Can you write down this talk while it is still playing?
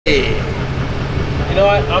You know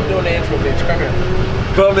what? I'm doing the intro, bitch. Come here.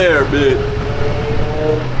 Come here, bitch.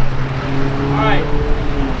 Alright.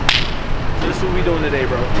 So this is what we doing today,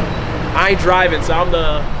 bro. I ain't driving, so I'm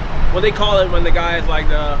the, what they call it when the guy is like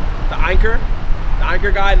the anchor? The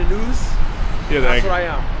anchor guy in the news? Yeah, that's what I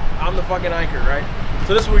am. I'm the fucking anchor, right?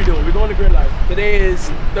 So this is what we're doing. We're going to Gridlife. Today is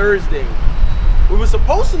Thursday. We were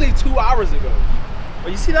supposed to leave 2 hours ago.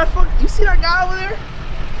 But you see that you see that guy over there?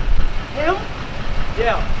 Him?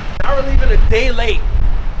 Yeah. Now we're leaving a day late.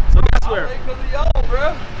 So guess where? Because of y'all,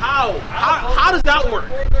 bro. How does that work?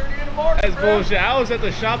 4:30 in the morning. That's bullshit. I was at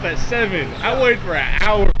the shop at 7. I waited for an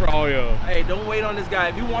hour for all y'all. Hey, don't wait on this guy.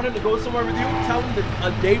 If you want him to go somewhere with you, tell him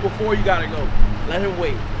a day before you gotta go. Let him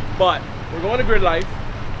wait. But we're going to Gridlife.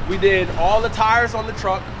 We did all the tires on the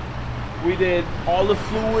truck. We did all the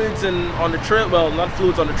fluids and on the trailer. Well, not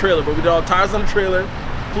fluids on the trailer, but we did all the tires on the trailer,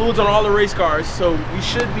 fluids on all the race cars. So we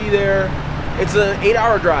should be there. It's an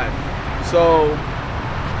 8-hour drive. So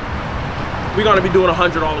we're gonna be doing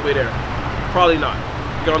 100 all the way there. Probably not.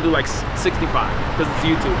 We're gonna do like 65 because it's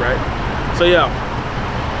YouTube, right? So yeah,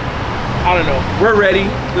 I don't know. We're ready.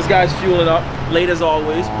 This guy's fueling up, late as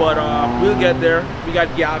always, but we'll get there. We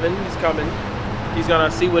got Gavin. He's coming. He's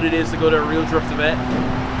gonna see what it is to go to a real drift event.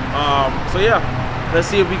 So yeah, let's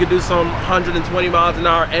see if we could do some 120 miles an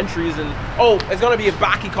hour entries. And oh, it's gonna be a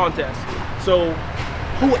backy contest. So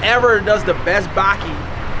whoever does the best backy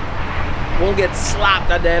will get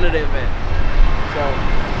slapped at the end of the event. So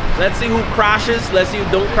let's see who crashes. Let's see who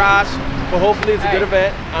don't crash. But hopefully it's a good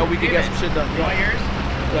event and we can get some shit done. You want yours?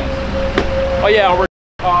 Yes. Oh yeah, we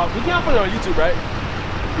can't put it on YouTube, right?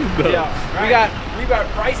 No. Yeah. Right. We got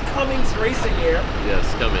Bryce Cummings Racing here. Yes,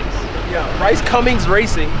 Cummings. Yeah, Bryce Cummings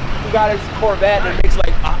Racing. He got his Corvette that makes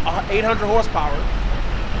like 800 horsepower.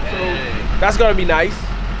 So that's gonna be nice.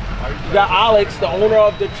 You got Alex, the owner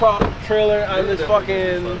of the truck, trailer, and this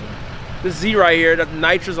fucking the Z right here. That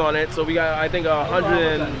nitrous on it. So we got, I think,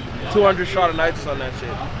 100 and 200 shot of nitrous on that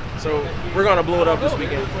shit. So we're gonna blow it up this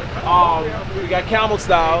weekend. We got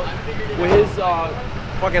Camelstyle with his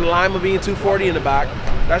fucking Lima Bean 240 in the back.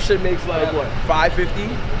 That shit makes like what, 550?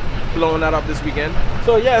 Blowing that up this weekend.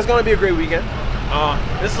 So yeah, it's gonna be a great weekend.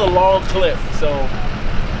 This is a long clip, so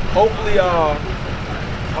hopefully oh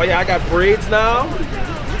yeah, I got braids now.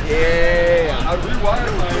 Yeah. I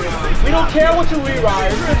rewired my We don't care what you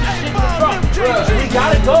rewire. You're just shit in the truck. We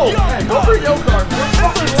gotta go. Hey, go bring your car. We're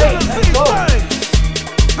fucking late. Let's go.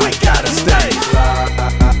 I gotta stay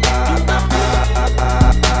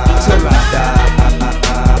till I die.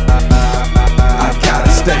 I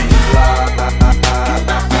gotta stay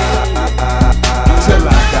till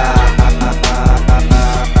I die.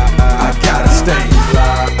 I gotta stay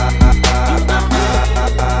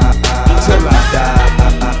till I die.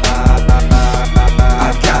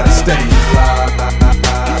 I gotta stay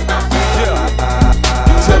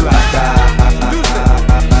till I die.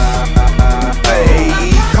 Hey,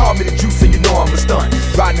 call me the juice and you know I'm a stunt.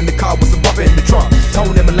 Riding in the car with some bump in the trunk.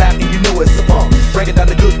 Tone in my lap and you know it's a bump. Breaking down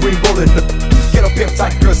the good green bullet in the get up pimp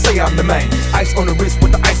tight, girl, say I'm the main. Ice on the wrist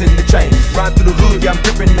with the ice in the chain. Ride through the hood, yeah, I'm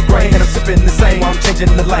gripping the grain. And I'm sipping the same while I'm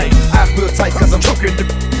changing the lane. I feel tight cause I'm choking the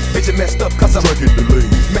bitch and messed up cause I'm drinking the lean.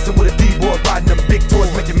 Messing with a D-boy, riding them big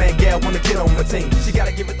toys. Make your man gal wanna get on my team. She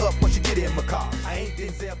gotta give it up when she get in my car. I ain't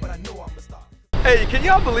Denzel, but I know I'm a star. Hey, can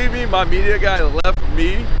y'all believe me? My media guy left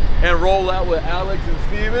me and rolled out with Alex and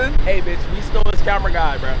Steven. Hey, bitch, we stole his camera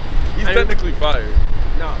guy, bro. He's technically fired.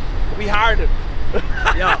 No, we hired him.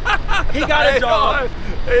 Yeah, he got a job.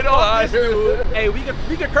 Hey, no, I heard. Hey, we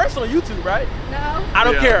could curse on YouTube, right? No. I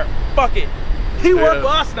don't care. Fuck it. He worked for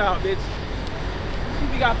us now, bitch.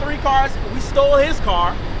 We got 3 cars. We stole his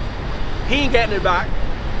car. He ain't getting it back.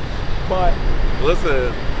 But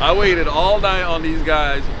listen, I waited all night on these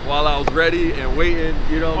guys while I was ready and waiting.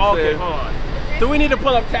 You know what I'm saying? Okay, hold on. Do we need to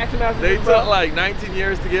pull up taxi masters? They took like 19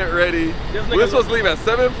 years to get ready. We're supposed to leave at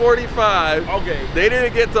 7:45. Okay. They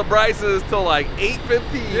didn't get to Bryce's till like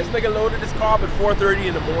 8:15. This nigga loaded his car at 4:30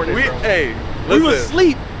 in the morning. Hey, listen, we was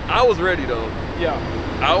asleep. I was ready though. Yeah.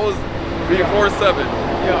 I was before 7.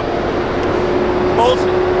 Yeah. Bullshit.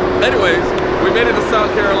 Anyways, we made it to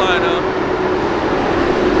South Carolina.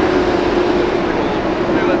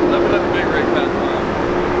 Let the big rig pass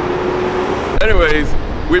by. Anyways,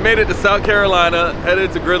 we made it to South Carolina,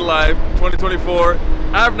 headed to Gridlife 2024.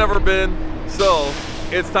 I've never been, so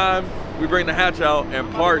it's time we bring the hatch out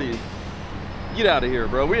and party. Get out of here,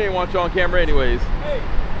 bro. We ain't want you on camera anyways. Hey.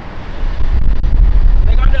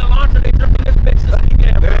 They got that launcher, they drifting this bitch this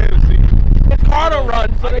weekend, bro. His car don't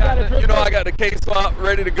run, so they gotta drift. You know, I got the K-swap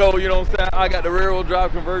ready to go, you know what I'm saying? I got the rear wheel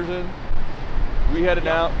drive conversion. We headed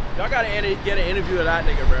out. Y'all gotta get an interview of that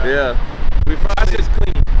nigga, bro. Yeah. We finally just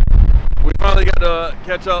clean. We finally got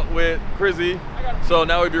catch up with Crizzy. So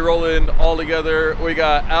now we be rolling all together. We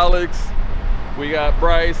got Alex, we got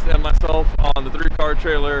Bryce, and myself on the 3-car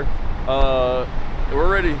trailer.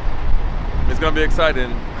 We're ready. It's gonna be exciting.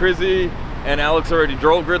 Crizzy and Alex already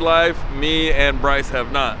drove Gridlife. Me and Bryce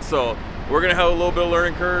have not. So we're gonna have a little bit of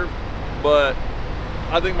learning curve, but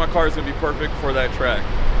I think my car is gonna be perfect for that track.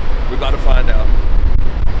 We about to find out.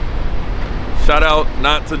 Shout out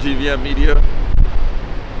not to GVM Media.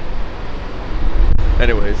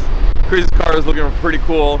 Anyways, Crizzy's car is looking pretty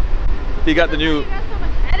cool. He got the new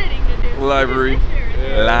livery.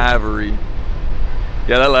 Livery.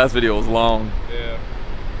 Yeah, that last video was long. Yeah.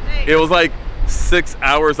 It was like 6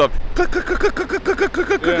 hours of. When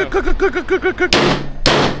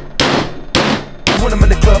I'm in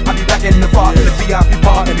the club, I be back in the bar, in the VIP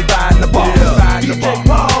bar, and be buying the bar. DJ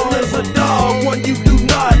Paul is a dog, one you do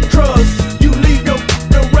not trust. You leave your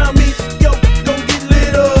around me, yo, don't get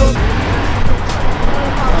lit up.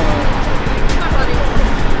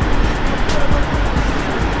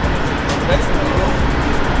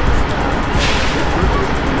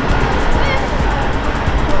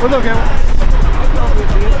 What's up, Camel?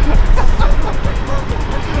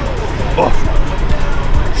 Oh,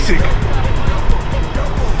 sick.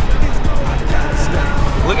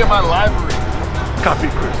 Look at my library. Copy,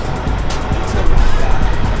 Chris.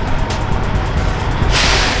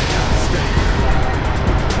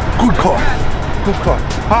 Good car. Good car.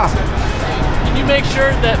 Ha! Can you make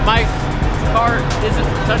sure that my car isn't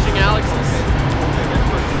touching Alex's?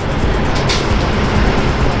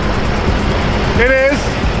 It is.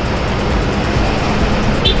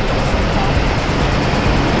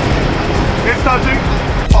 It's touching.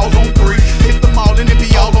 Pause on 3, hit the mall and it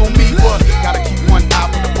be all on me. But gotta keep one eye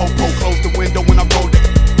for the popo, close the window when I'm rolling.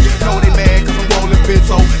 Know they mad cause I'm rolling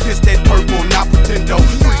Benzo. This that purple, not pretendo.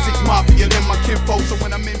 3-6 Mafia, then my kinfo. So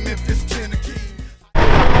when I'm in Memphis, Tennessee.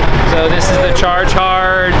 So this is the Charge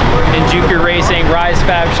Hard, Ninjuku Racing, Rise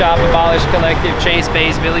Fab Shop, Abolish Collective, Chase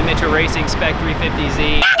Base, Billy Mitchell Racing, Spec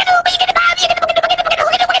 350Z.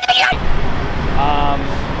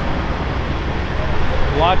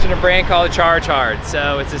 Launching a brand called Charge Hard.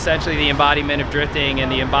 So it's essentially the embodiment of drifting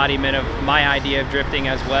and the embodiment of my idea of drifting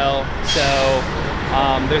as well. So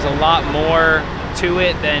there's a lot more to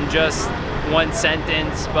it than just one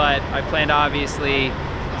sentence, but I plan to obviously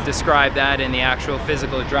describe that in the actual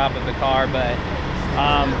physical drop of the car. But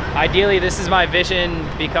ideally, this is my vision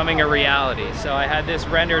becoming a reality. So I had this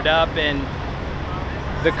rendered up, and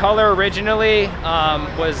the color originally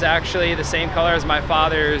was actually the same color as my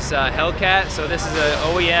father's Hellcat. So this is an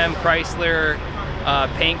OEM Chrysler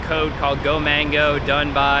paint code called Go Mango,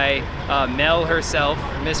 done by Mel herself,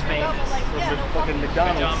 Miss Famous. Fucking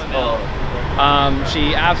McDonald's.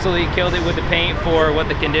 She absolutely killed it with the paint for what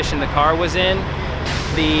the condition the car was in.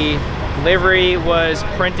 The livery was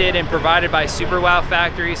printed and provided by Super Wow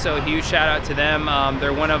Factory, so a huge shout out to them.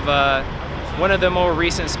 They're one of the more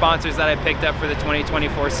recent sponsors that I picked up for the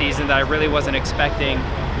 2024 season that I really wasn't expecting.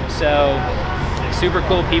 So super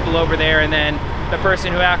cool people over there. And then the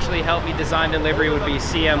person who actually helped me design the livery would be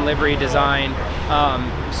CM Livery Design.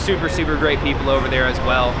 Super great people over there as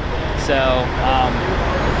well. So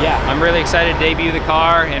yeah, I'm really excited to debut the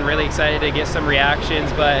car and really excited to get some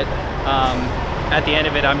reactions. But at the end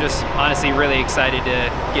of it, I'm just honestly really excited to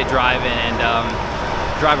get driving and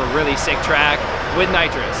drive a really sick track with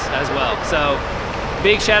nitrous as well. So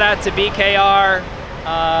big shout out to BKR,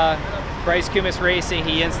 Bryce Kumis Racing.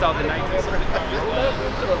 He installed the nitrous on the car as well.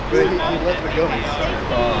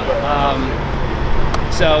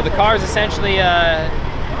 So the car is essentially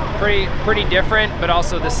pretty different, but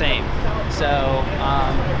also the same. So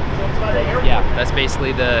yeah, that's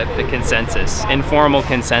basically the consensus, informal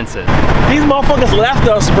consensus. These motherfuckers left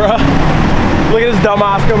us, bro. Look at this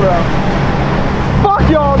dumbass coming out. Fuck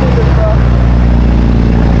y'all niggas, bro.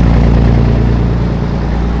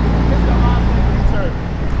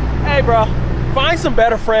 Hey, bro, find some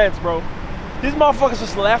better friends, bro. These motherfuckers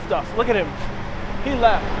just left us. Look at him. He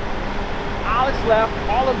left. Alex left.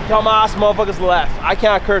 All them dumbass motherfuckers left. I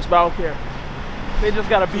can't curse, but I don't care. They just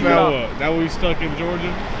gotta beat it up. Now we stuck in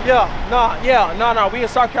Georgia? No. We in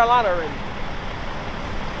South Carolina already.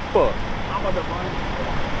 Fuck. I'm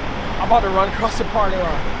about to run across the parking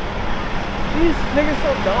lot. These niggas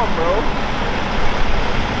so dumb, bro.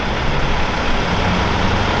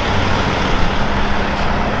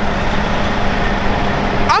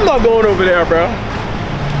 I'm not going over there, bro.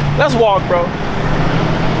 Let's walk, bro.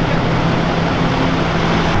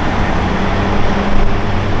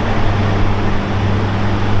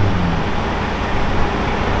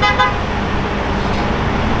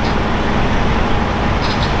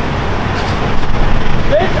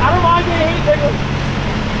 Bitch, I don't mind getting hate, nigga.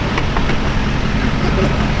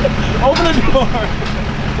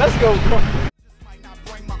 Let's go, bro.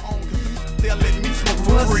 They'll let me smoke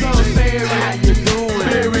for What's free. up, Mary? How you doing?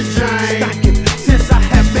 Mary Jane. Since I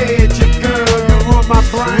have met you, girl, you run my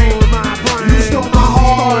brain. You stole my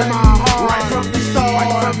heart, right from the start.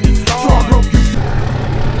 Broke you.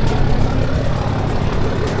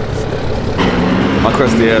 My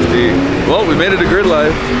crusty ass D. Well, we made it to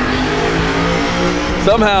Gridlife.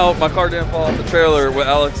 Somehow my car didn't fall off the trailer with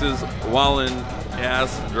Alex's wildin'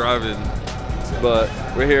 ass driving. But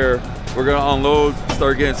we're here. We're gonna unload,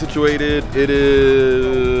 start getting situated. We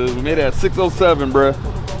made it at 6:07, bruh.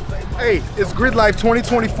 Hey, it's Gridlife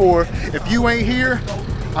 2024. If you ain't here,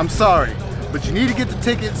 I'm sorry. But you need to get the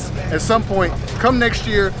tickets at some point. Come next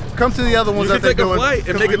year. Come to the other ones You that can they're take a doing. flight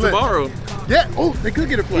and make it tomorrow. Yeah, oh, they could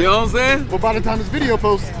get a flight. You know what I'm saying? But by the time this video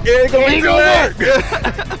posts, Yeah, it's gonna be gonna work.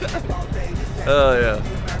 Oh yeah,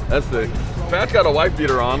 that's sick. Patch got a wife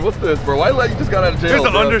beater on. What's this, bro? Why you just got out of jail? Here's the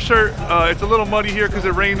bro? undershirt. It's a little muddy here because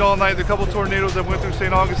it rained all night. There's a couple tornadoes that went through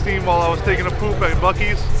St. Augustine while I was taking a poop at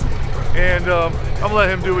Buc-ee's. And I'm gonna let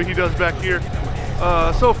him do what he does back here.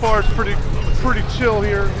 So far it's pretty chill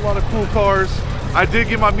here. A lot of cool cars. I did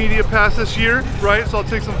get my media pass this year, right? So I'll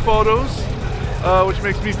take some photos, which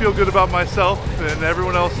makes me feel good about myself, and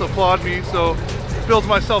everyone else applaud me. So it builds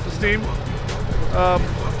my self-esteem.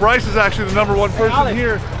 Bryce is actually the #1 person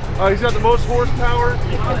here. He's got the most horsepower.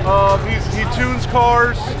 He tunes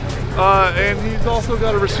cars, and he's also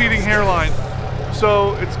got a receding hairline.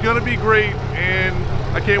 So it's gonna be great, and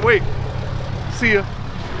I can't wait. See ya.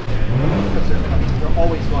 They're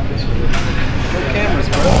always going this way. No cameras,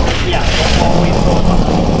 bro. Yeah, they're always going up.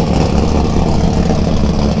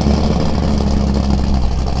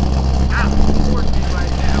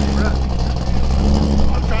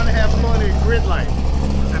 I'm trying to have fun at Gridlife.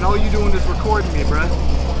 And all you doing is recording me, bruh.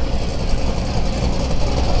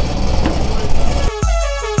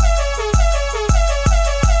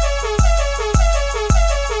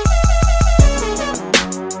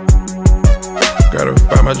 Gotta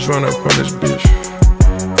find my joint up on this bitch.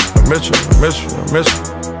 I miss you.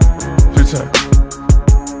 3 times.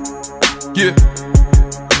 Yeah.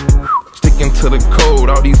 Sticking to the code,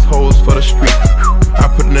 all these hoes for the street. I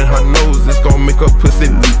put it in her nose, it's gon' make her pussy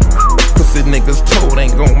leak. Pussy niggas told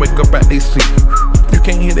ain't gon' wake up out they sleep. You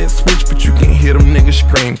can't hear that switch, but you can hear them niggas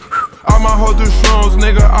scream. All my hoes do shrooms,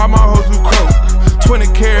 nigga, all my hoes do coke.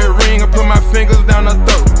 20-carat ring, I put my fingers down her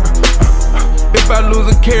throat. If I lose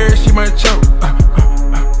a carat, she might choke.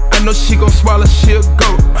 I know she gon' swallow, she'll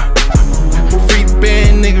go. Free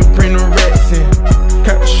band, nigga, bring the rats in.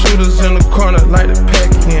 Got the shooters in the corner, like the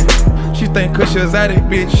pack in. She think cause she was out that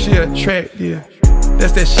bitch, she attractive.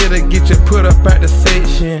 That's that shit that get you put up at the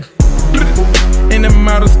section. And the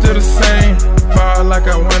model still the same. Ball like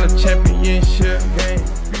I won a championship game.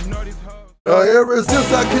 Ever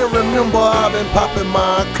since I can remember, I've been popping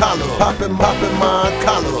my collar, popping my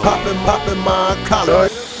collar, popping my collar.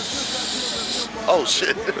 Oh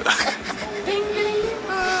shit.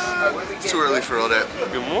 It's too early for all that.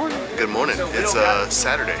 Good morning. Good morning. It's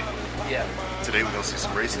Saturday. Yeah. Today we're gonna see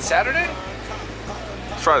some racing. Saturday?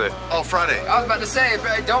 Friday. Oh, Friday. I was about to say,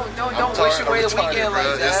 but don't waste your way the weekend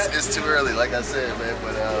like that. It's too early, like I said, man.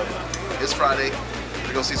 But it's Friday.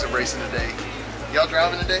 We're gonna see some racing today. Y'all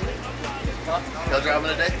driving today? Y'all driving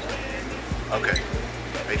today? Okay.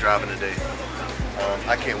 They driving today.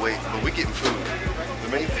 I can't wait, but we getting food. The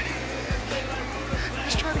main thing.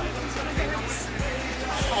 Just trying to get these.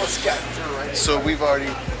 Almost got through, right? So we've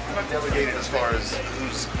already delegated as far as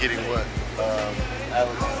who's getting what.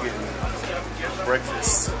 Alex is getting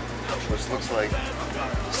breakfast, which looks like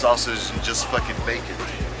sausage and just fucking bacon.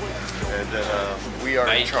 And then we are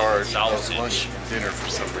in charge of lunch dinner for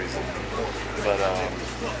some reason. But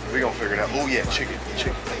we gonna figure it out. Oh yeah, chicken.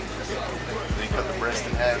 Then you cut the breast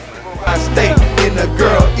in half. I stay in a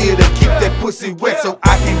girl ear to keep that pussy wet so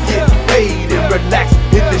I can get paid and relax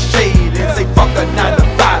in the shade and say fuck a 9 to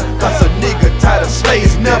 5 cause a nigga tired of slay.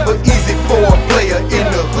 It's never easy for a player in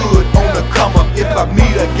the hood on the come up. If I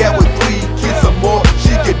meet a gal with 3 kids or more,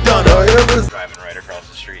 she get done. Driving right across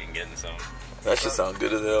the street and getting some. That shit sounds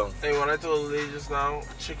good as hell. Hey, when I told the lady just now,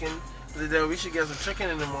 chicken, we should get some chicken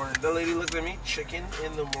in the morning. The lady looked at me, chicken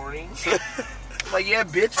in the morning? I'm like, yeah,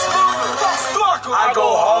 bitch. I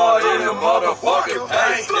go hard in the motherfucking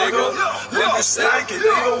paint, nigga. Nigga stank it,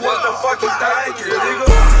 nigga. What the fuck you thinking, nigga?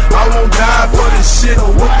 I won't die for this shit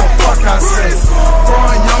or what the fuck I say.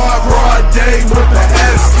 Front yard, broad day with the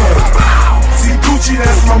SK. See Gucci,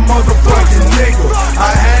 that's my motherfucking nigga.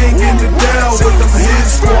 I hang in the down with them hit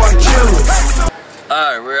squad killers.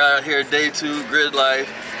 Alright, we're out here day 2, Gridlife.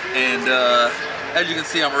 And as you can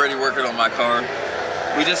see, I'm already working on my car.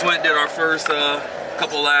 We just went and did our first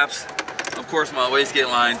couple laps Of course, my wastegate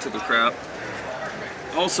line took a crap.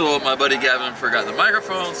 Also, my buddy Gavin forgot the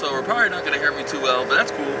microphone, so we're probably not gonna hear me too well, but that's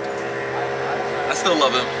cool. I still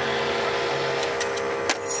love him.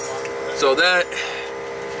 So that,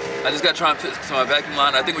 I just gotta try and fix my vacuum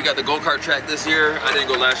line. I think we got the go-kart track this year. I didn't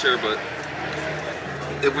go last year, but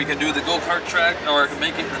if we can do the go-kart track, or I can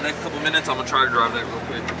make it in the next couple minutes, I'm gonna try to drive that real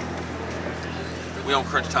quick. We on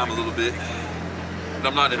crunch time a little bit, but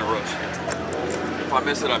I'm not in a rush. If I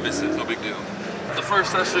miss it, I miss it, no big deal. The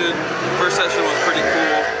first session was pretty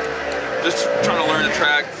cool. Just trying to learn the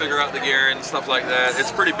track, figure out the gearing and stuff like that. It's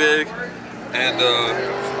pretty big, and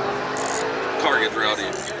car gets rowdy.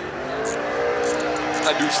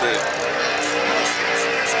 I do say it.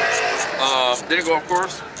 Didn't go off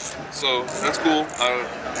course, so that's cool. I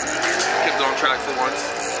kept it on track for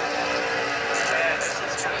once.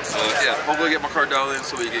 Yeah, hopefully get my car dialed in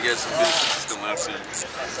so we can get some good consistent laps in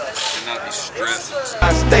and not be stressed. I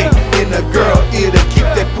stay in a girl ear to keep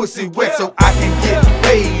that pussy wet so I can get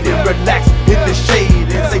paid and relax in the shade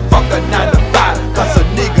and say fuck a 9 to 5 cause a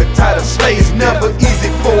nigga tired of slaves. Never easy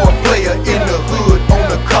for a player in the hood on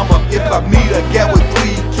the come up. If I meet a gal with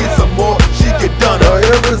 3 kids or more, she get done.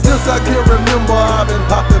 Ever since I can remember, I've been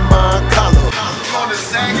popping my collar. On the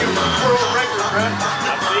sagging world record, bro.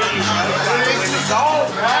 It's all,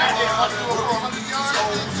 man.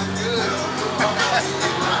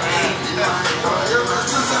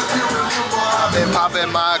 Been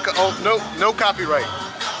popping my, oh, no copyright.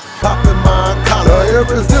 Popping my collar.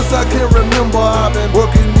 Ever since I can remember, I've been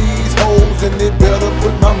working these hoes and they better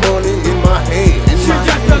put my money in my hand. She's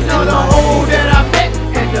just another hoe that I met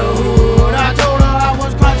in the hood. I told her I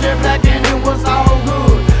was country black and it was all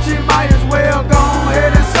good. She might as well go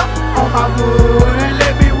ahead and suck on my wood and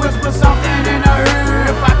let me whisper something in her ear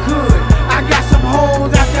if I could. I got some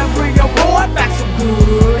hoes out there, bring your boy back some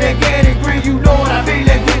good. They get it green, you know what I mean,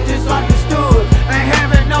 let's get this understood. Ain't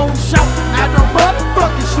having no shot, not no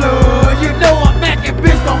motherfucking slug. You know I'm macking,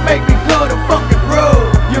 bitch, don't make me cut a fucking rug.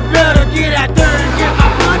 You better get out there and get my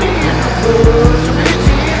money in the wood. Some bitches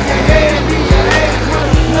in your head, leave your ass with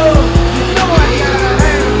a plug. You know I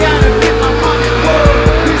gotta get my money wood.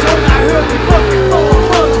 These hoes out here be fucking for a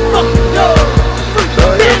motherfucking dog.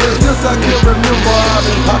 Ever since I can remember, I've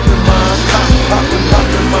been popping my collar, popping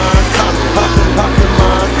my collar, popping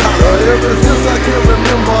my collar. Ever since I can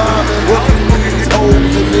remember, I've been working these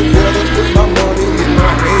hoes and they better put my money in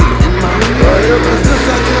my hand. Ever since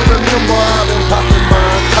I can remember, I've been popping my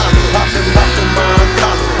collar, popping my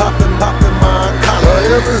collar, popping my collar.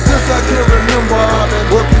 Ever since I can remember, I've been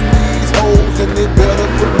working these hoes and they better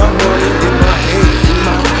put my money in my hand.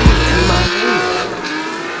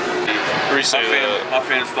 My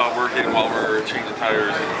fan stopped working while we were changing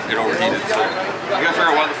tires. It overheated, so I gotta figure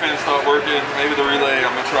out why the fan stopped working. Maybe the relay.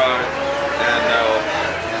 I'm gonna try, and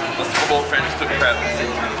let's go both fans to the crap at the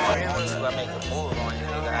same time.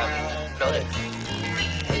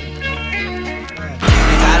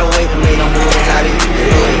 Gotta wait to make no moves, I be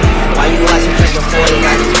loaded. Why you watching drinking 40?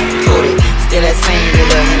 I just told it. Still that same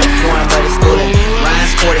nigga in the foreign, but it's stolen. Ryan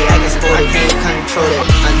sporty, I get sporty, can't control it.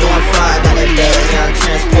 I'm doing fraud, got that bag, yeah, I'm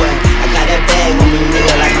transporting. I got that bag on me,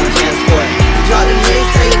 nigga, like I'm transporting. You draw the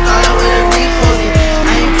mixtape, thought I would've reposted.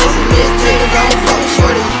 I ain't posting mixtape, cause I don't fuck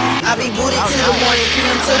shorty. I be booted till the morning,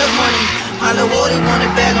 PM till the morning. My little Wody want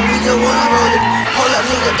it back and we just wanna roll it. Hold up,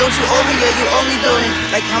 nigga, don't you owe me, yeah, you owe me doing.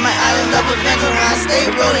 Like how my island love adventure, I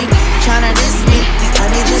stay rolling. Tryna diss me,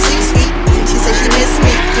 I need you 6 feet. She said she miss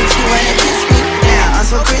me, think she wanna kiss me. Yeah, I'm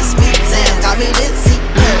so crispy, Sam got me dizzy.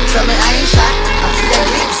 Tell me I ain't shy, I keep that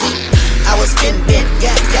glitzy. I was spin bent,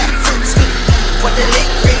 yeah, fruit sweet. What the lick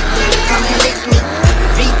freak, come and lick me.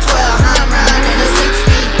 V12, I'm riding in the 6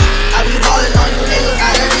 feet. I be ballin' on you niggas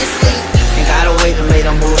out of this league. Ain't gotta wait to make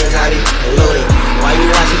them moves, I be loaded. Why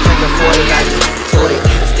you watching drinking 40, I just told it.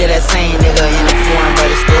 Still that same nigga in the foreign,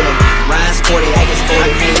 but it's stolen. Ryan sporty, I get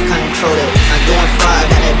sporty, can't control it. I'm doing fraud,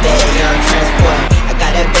 got that bag, yeah, I'm transporting. I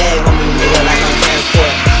got that bag on me, nigga, like I'm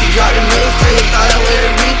transporting. You dropped the mixtape, thought I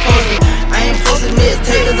would've reposted. I ain't posting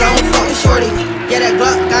mixtape, cause I don't fucking shorty. Yeah, that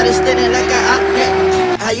Glock got it standing like I out there.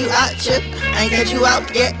 How you out, chip? I ain't catch you out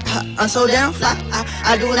yet. I'm so damn fly,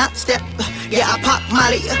 I do not step. Yeah, I pop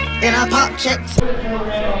Molly, and I pop checks.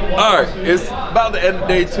 Alright, it's about the end of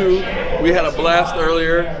day 2. We had a blast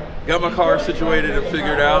earlier. Got my car situated and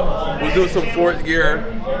figured out. Was doing some 4th gear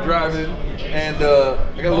driving, and I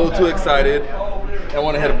got a little too excited. I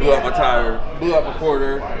went ahead and blew out my tire, blew out my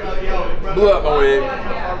quarter, blew out my wig.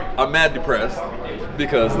 I'm mad depressed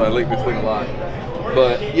because I like this thing a lot.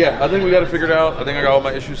 But yeah, I think we got it figured out. I think I got all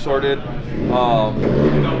my issues sorted.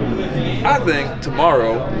 I think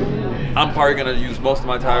tomorrow I'm probably gonna use most of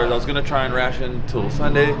my tires. I was gonna try and ration till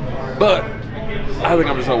Sunday, but I think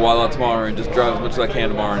I'm just gonna wild out tomorrow and just drive as much as I can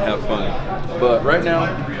tomorrow and have fun. But right now,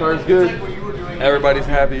 car's good. Everybody's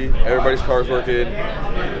happy. Everybody's car's working.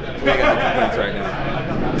 We ain't got no complaints right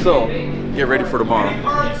now. So get ready for tomorrow.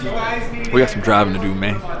 We got some driving to do,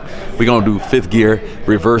 man. We gonna do 5th gear,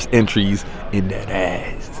 reverse entries in that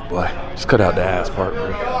ass. Boy, just cut out the ass part,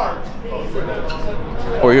 bro.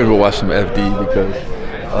 Or you're gonna go watch some FD because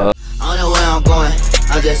I don't know where I'm going,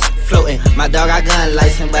 I'm just floating. My dog got gun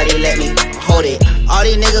license, but he let me hold it. All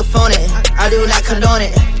these niggas phone it, I do not condone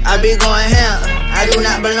it. I be going ham, I do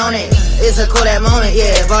not belong it. It's a cool that moment,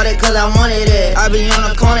 yeah. Bought it cause I wanted it. I be on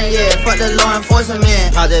the corner, yeah. Fuck the law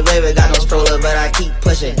enforcement. Project baby got no stroller, but I keep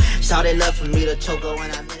pushing. Shout it love for me to choke her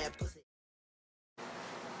when I'm in that pussy.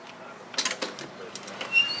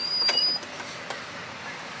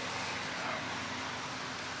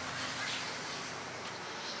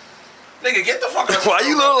 Nigga, get the fuck out of this Why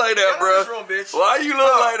you look like that, bro? Room, bitch. Why you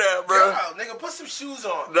look like that, bro? Yo, nigga, put some shoes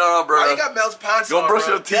on. Nah, bro. Why you got Mel's pants Go on, brush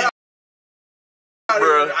bro? your teeth.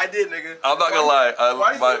 Bro. I did, nigga. I'm not gonna lie.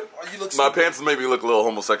 My look pants made me look a little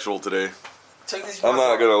homosexual today. Take these I'm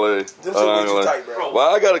not gonna lie. Them shit way too tight, bro.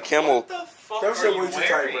 Why I got a camel? Them shit way too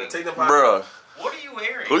tight, bro. Take them pants. Bruh. What are you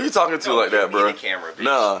wearing? Who are you talking to like that, bro? Camera, bitch.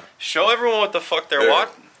 Nah. Show everyone what the fuck they're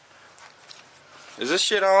watching. Is this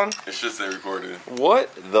shit on? It should say recorded.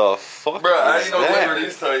 What the fuck? Bro, I is ain't gonna that? wear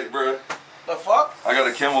these tight, bro. The fuck? I got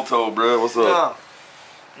a camel toe, bro. What's up?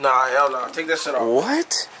 Nah, hell no. Take that shit off.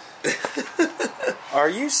 What? Are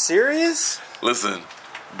you serious? Listen,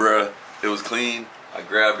 bruh, it was clean. I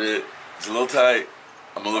grabbed it. It's a little tight.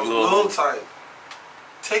 I'm gonna look a little tight.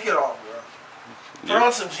 Take it off, bro. Put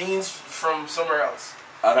on some jeans from somewhere else.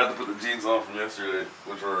 I'd have to put the jeans on from yesterday,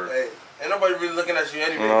 which were. Hey, ain't nobody really looking at you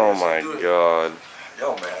anyway. Oh my god.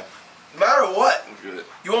 Yo, man. No matter what, Good.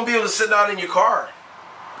 you won't be able to sit down in your car.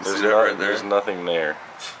 There's nothing there.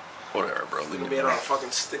 Whatever, bro. You're being on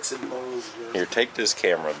fucking sticks and bones, bro. Here, take this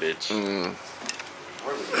camera, bitch.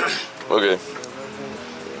 Okay.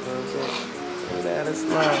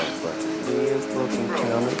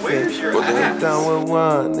 What done with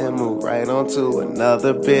one, then move right on to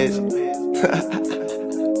another bitch.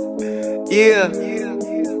 Yeah.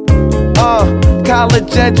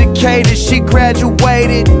 College educated, she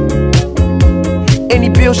graduated. Any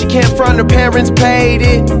bill she can't front, her parents paid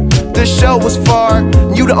it. The show was far,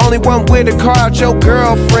 you the only one with a car out your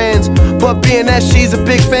girlfriends. But being that she's a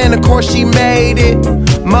big fan, of course she made it.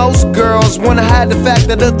 Most girls wanna hide the fact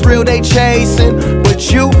that the thrill they chasing,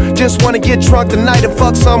 but you just wanna get drunk tonight and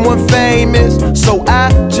fuck someone famous. So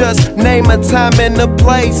I just name a time and a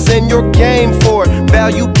place, and you're game for it.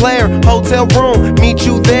 Value player, hotel room, meet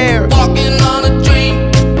you there. Walking on a dream.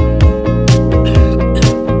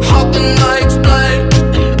 How can I explain?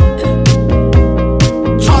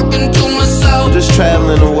 Talking to myself. Just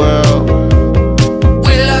traveling the world.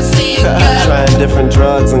 Will I see you again? Trying different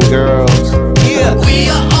drugs and girls. Yeah. We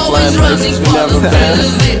are always running for the thrill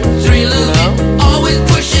of it, thrill of it. Always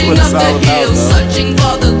pushing up the hill, searching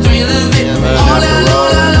for the thrill of it. All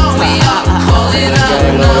alone, we are calling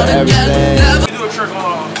out again. We do a trick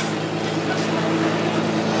on.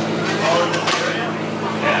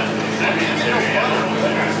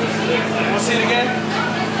 Want to see it again?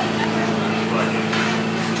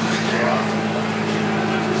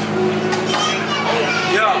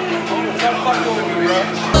 Yeah. Stop fucking with me, bro.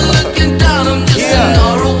 Looking down, I'm just an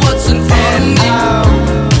aura, what's in front of me.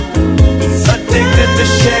 Addicted to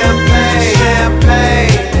champagne.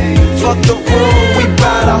 Fuck the room, we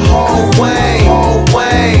buy the whole way.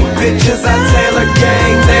 Bitches, I Taylor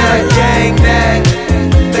gang that.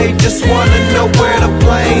 They just wanna know where the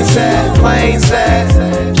plane's at.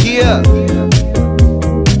 Yeah.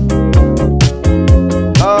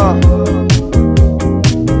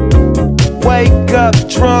 Wake up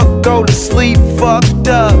drunk, go to sleep fucked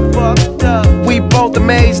up. We both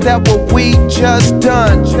amazed at what we just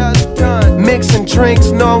done. Mixing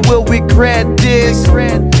drinks, knowing we'll regret this.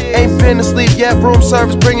 Ain't been asleep yet, room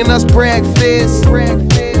service bringing us breakfast.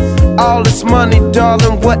 All this money,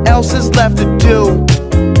 darling, what else is left to do?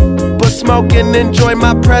 But smoke and enjoy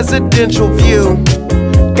my presidential view.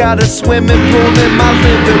 Got a swimming pool in my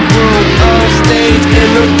living room. On stage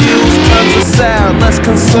interviews, tons of sound, let's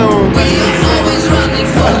consume. We are always running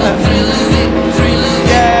for the thrill of it, thrill of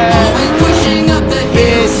it. Always pushing up the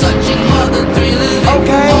hill, searching for the thrill of it. All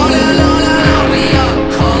alone, we are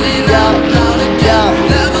calling out loud again.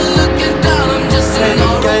 Never looking down, I'm just an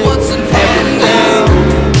aura, what's in front of me.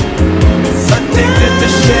 Addicted to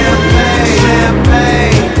champagne.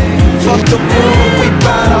 Fuck the room, we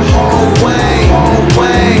buy the whole way.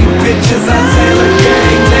 Bitches, I Taylor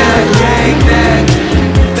gang that.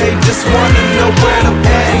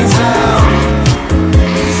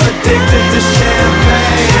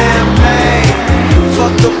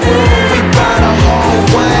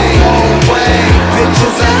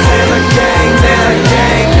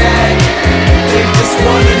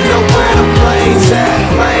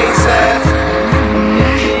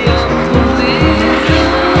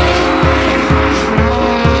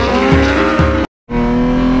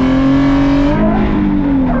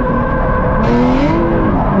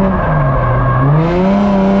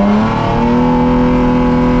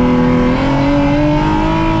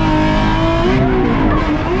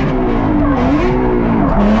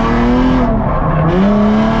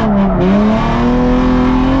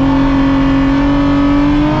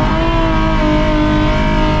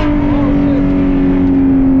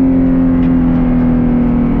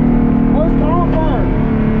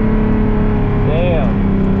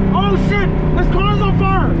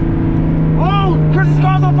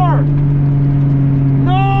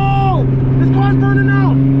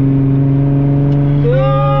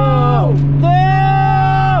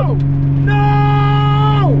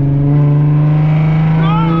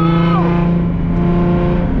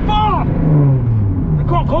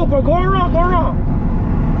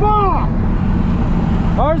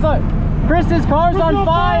 car's on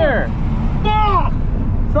fire! Stop!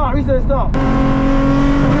 Stop, he said stop.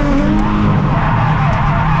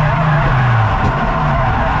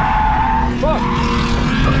 Fuck!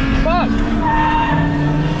 Fuck!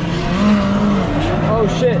 Oh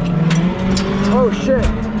shit. Oh shit.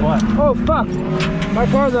 What? Oh fuck! My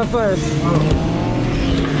car's on fire.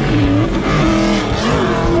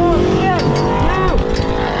 Oh shit! No!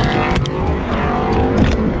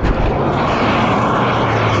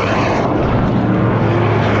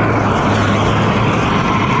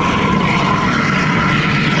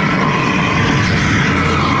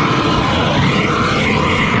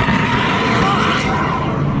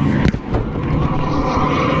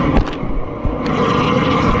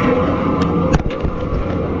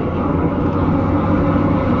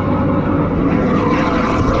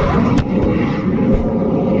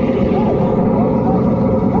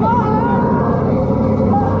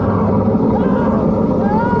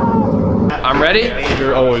 Ready?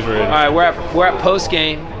 You're always ready. All right, we're at post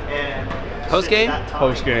game. Post game?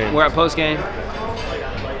 Post game. We're at post game. I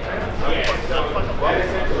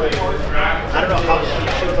don't know how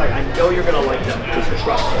she was like, I know you're gonna like them, just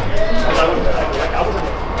trust them. Because I wasn't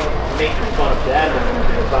making fun of Dad,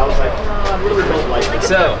 but I was like, I really don't like them.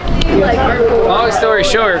 So, long story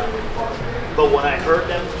short, but when I heard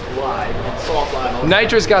them live and saw it live,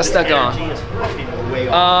 nitrous got stuck on.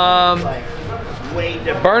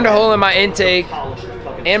 Burned a hole in my intake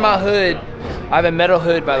and my hood. I have a metal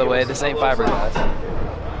hood, by the way. This ain't fiberglass.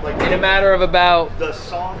 In a matter of about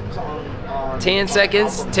 10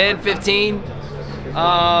 seconds, 10, 15.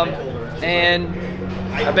 And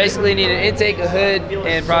I basically need an intake, a hood,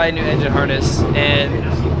 and probably a new engine harness. And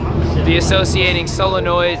the associating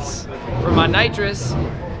solenoids for my nitrous,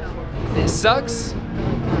 it sucks.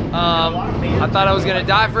 I thought I was gonna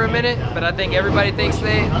die for a minute, but I think everybody thinks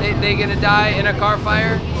they're gonna die in a car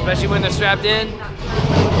fire, especially when they're strapped in.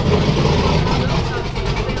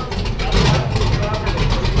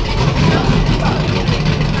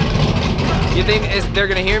 You think they're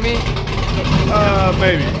gonna hear me?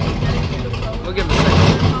 Maybe. We'll give them a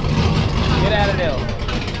second. Get out of there.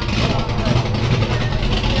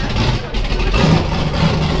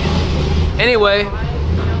 Anyway,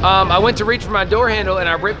 I went to reach for my door handle and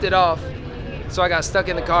I ripped it off. So I got stuck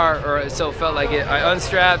in the car, or so it felt like it. I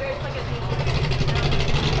unstrapped.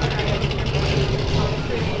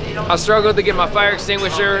 I struggled to get my fire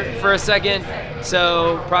extinguisher for a second.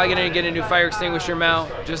 So probably gonna get a new fire extinguisher mount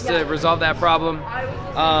just to resolve that problem.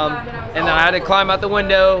 And then I had to climb out the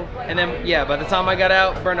window. And then, yeah, by the time I got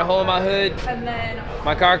out, burned a hole in my hood.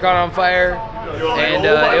 My car caught on fire. And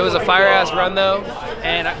it was a fire ass run though.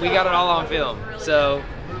 And we got it all on film. So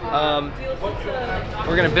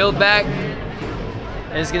we're gonna build back.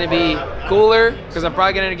 And it's gonna be cooler because I'm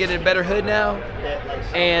probably gonna get a better hood now.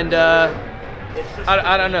 And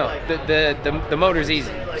I don't know. The motor's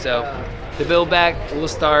easy. So the build back will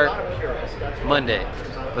start Monday.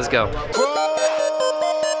 Let's go.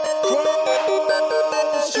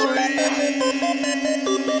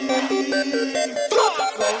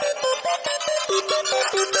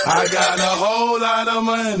 I got a whole lot of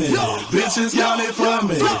money, bitches count it for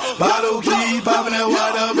me. Bottle keep popping that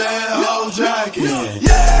water bag, whole jacket.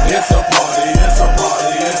 It's a party, it's a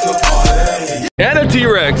party, it's a party. And a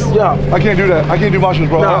T-Rex. Yeah. I can't do that. I can't do mushrooms,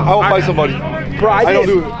 bro. Nah, I will fight somebody. Bro, I don't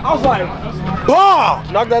do it. I was like, ah!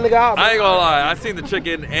 Knock that nigga out. I ain't gonna lie. I seen the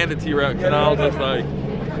chicken and the T-Rex, and I was just like,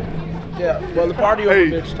 yeah. Well, the party over,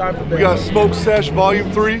 bitch. Time for bed. We got Smoke Sesh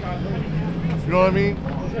Volume 3. You know what I mean?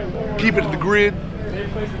 Keep it to the grid.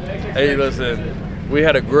 hey, listen. We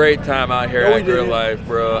had a great time out here at Gridlife,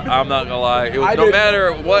 bro. I'm not gonna lie. It was, no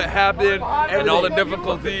matter what happened and all the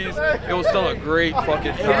difficulties, it was still a great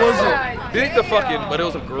fucking time. It wasn't. It ain't the fucking, but it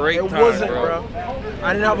was a great time, bro.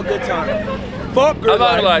 I didn't have a good time. Fuck Gridlife. I'm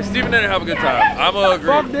not gonna lie. Steven didn't have a good time. I'm gonna agree.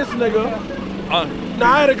 Fuck this nigga. Nah,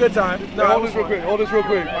 I had a good time. Nah, hold this real quick. Hold this real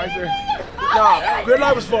quick. Nah,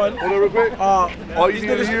 Gridlife was fun. Hold it real quick. All you need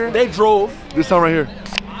to hear? They drove. This time right here.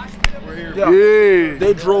 Yeah.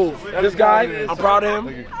 They drove. This guy, I'm proud of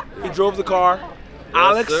him. He drove the car.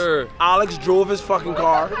 Alex drove his fucking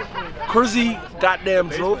car. Kurzy goddamn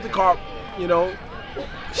drove the car. You know,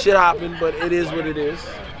 shit happened, but it is what it is.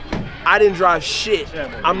 I didn't drive shit.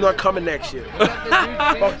 I'm not coming next year.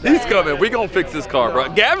 He's coming. We gonna fix this car, bro.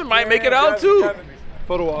 Gavin might make it out too.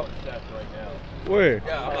 Photo op. Where?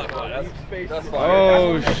 Yeah, I'm not going. That's fine.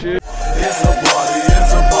 Oh shit. It's a party,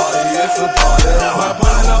 it's a party, it's a party. My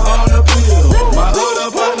partner on the pill, my hood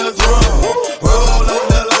up on the drum. Roll up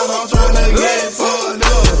the line, I'm trying to get fucked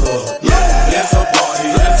up. Yeah, it's a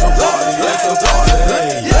party, it's a party, it's a party.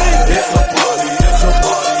 It's a party, it's a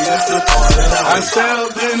party, it's a party. I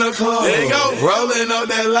stepped in the club, rolling up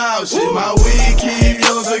that loud shit. My weed keep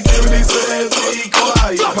your security said be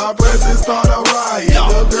quiet. My presence start a riot.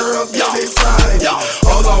 The girls get excited.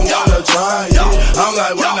 Hold on, wanna try it. I'm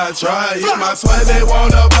like, why not try it? My sweat they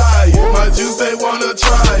wanna buy it. My juice they wanna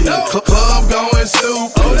try it. Club going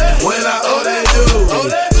stupid. When I they do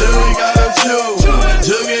it. Jury gotta chew.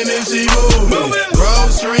 Jugging and she moving.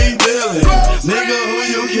 Grove Street dealing. Nigga, who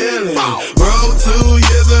you killing? Bro, 2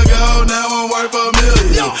 years ago, now I'm worth $1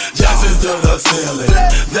 million. Jackson to the ceiling.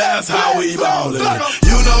 That's how we ballin'.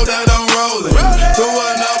 You know that I'm rolling to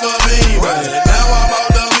another beat. Now I'm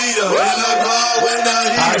out the meter in the club with the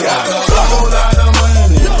heat. I got a whole lot of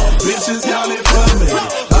money. Bitches counting for me.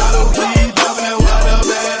 I don't keep popping that water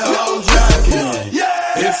bad whole jacket.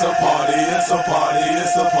 It's a party, it's a party,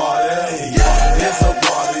 it's a party. It's a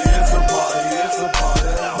party, it's